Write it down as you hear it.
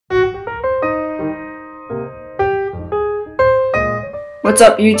What's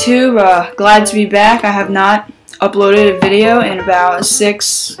up, YouTube? Glad to be back. I have not uploaded a video in about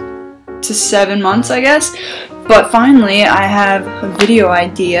 6 to 7 months, I guess. But finally, I have a video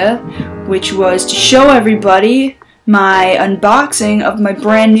idea, which was to show everybody my unboxing of my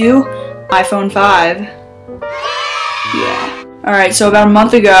brand new iPhone 5. Yeah. Alright, so about a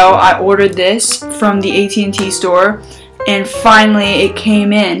month ago, I ordered this from the AT&T store, and finally it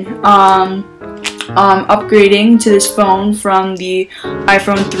came in. Upgrading to this phone from the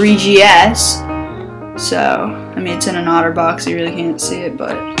iPhone 3GS. So, I mean, it's in an otter box, you really can't see it,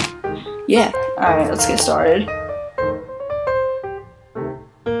 but yeah. Alright, let's get started.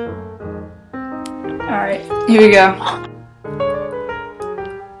 Alright, here we go.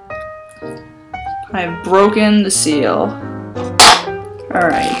 I've broken the seal.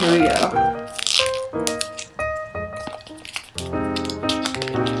 Alright, here we go.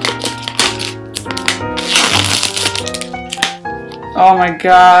 Oh my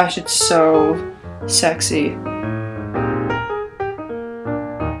gosh, it's so sexy.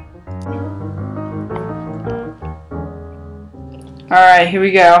 Alright, here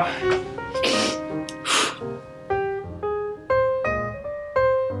we go.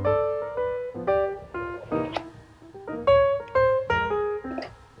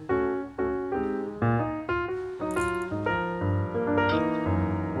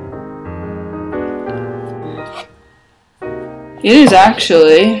 It is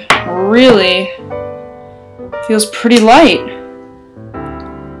actually really feels pretty light.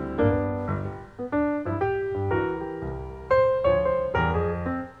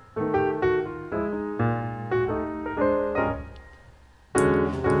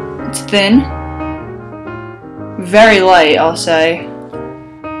 It's thin, very light, I'll say.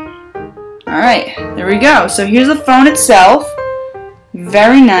 Alright, there we go. So here's the phone itself.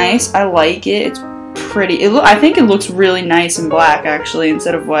 Very nice. I like it. It's pretty. I think it looks really nice in black, actually,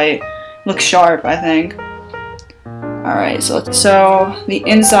 instead of white. It looks sharp, I think. Alright, so the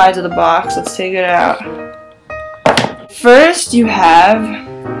insides of the box, let's take it out. First, you have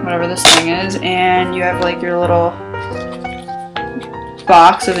whatever this thing is, and you have like your little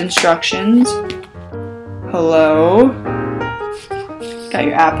box of instructions. Hello. Got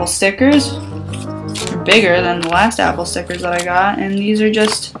your Apple stickers. They're bigger than the last Apple stickers that I got, and these are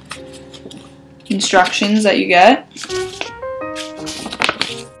just instructions that you get.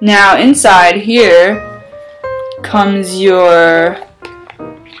 Now inside here comes your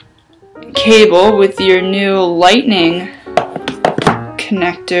cable with your new lightning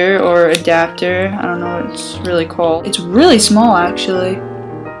connector or adapter. I don't know what it's really called. It's really small, actually.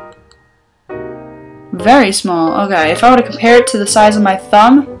 Very small. Okay, if I were to compare it to the size of my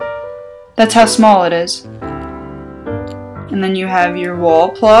thumb, that's how small it is. And then you have your wall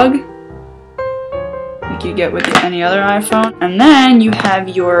plug, like you get with any other iPhone. And then you have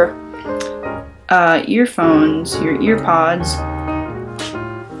your earphones, your earpods.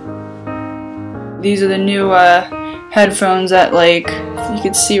 These are the new headphones that, like, you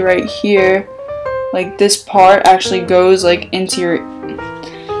can see right here, like this part actually goes like into your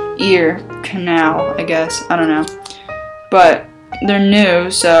ear canal, I guess. I don't know. But they're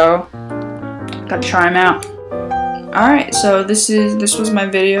new, so gotta try them out. Alright, so this was my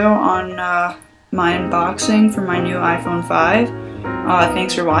video on my unboxing for my new iPhone 5.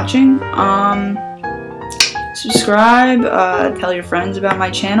 Thanks for watching. Subscribe, tell your friends about my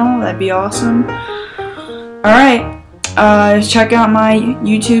channel, that'd be awesome. Alright, check out my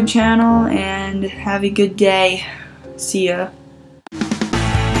YouTube channel and have a good day. See ya.